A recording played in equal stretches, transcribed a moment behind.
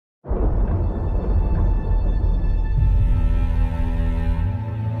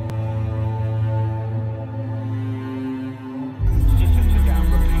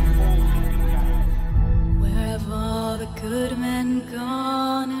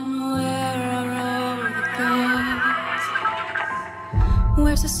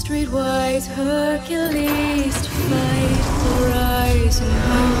Where's the streetwise Hercules to fight the rising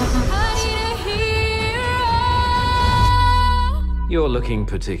hope? I need a hero. You're looking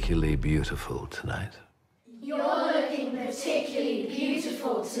particularly beautiful tonight. You're looking particularly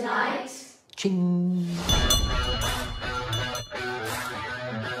beautiful tonight. Ching.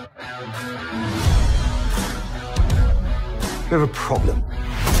 We have a problem.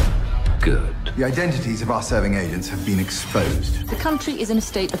 Good. The identities of our serving agents have been exposed. The country is in a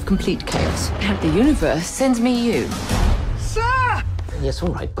state of complete chaos, and the universe sends me you. Sir! Yes,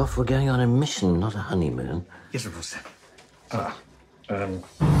 all right, Buff. We're going on a mission, not a honeymoon. Yes, of course, sir.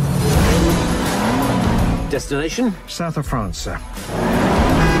 Destination? South of France, sir.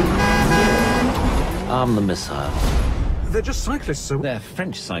 Arm the missile. They're just cyclists, sir. They're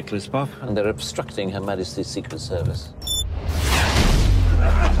French cyclists, Buff, and they're obstructing Her Majesty's Secret Service.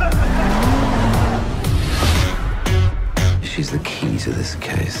 She's the key to this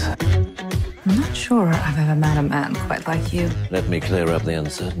case. I'm not sure I've ever met a man quite like you. Let me clear up the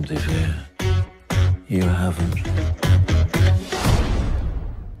uncertainty for you. You haven't.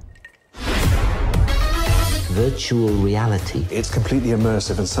 Virtual reality. It's completely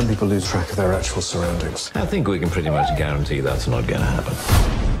immersive, and some people lose track of their actual surroundings. I think we can pretty much guarantee that's not going to happen.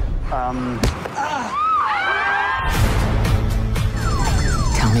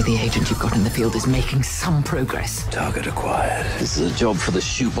 Tell me the agent you've got in the field is making some progress. Target acquired. This is a job for the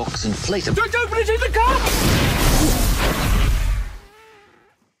shoebox inflator. Don't open it in the car!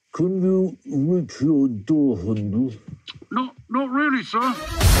 Can you reach your door handle? Not really, sir.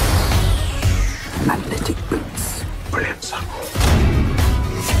 Magnetic boots. Brilliant, son.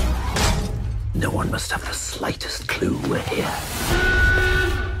 No one must have the slightest clue we're here.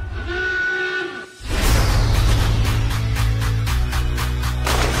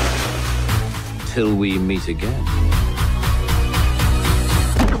 Till we meet again.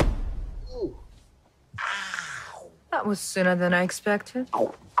 That was sooner than I expected.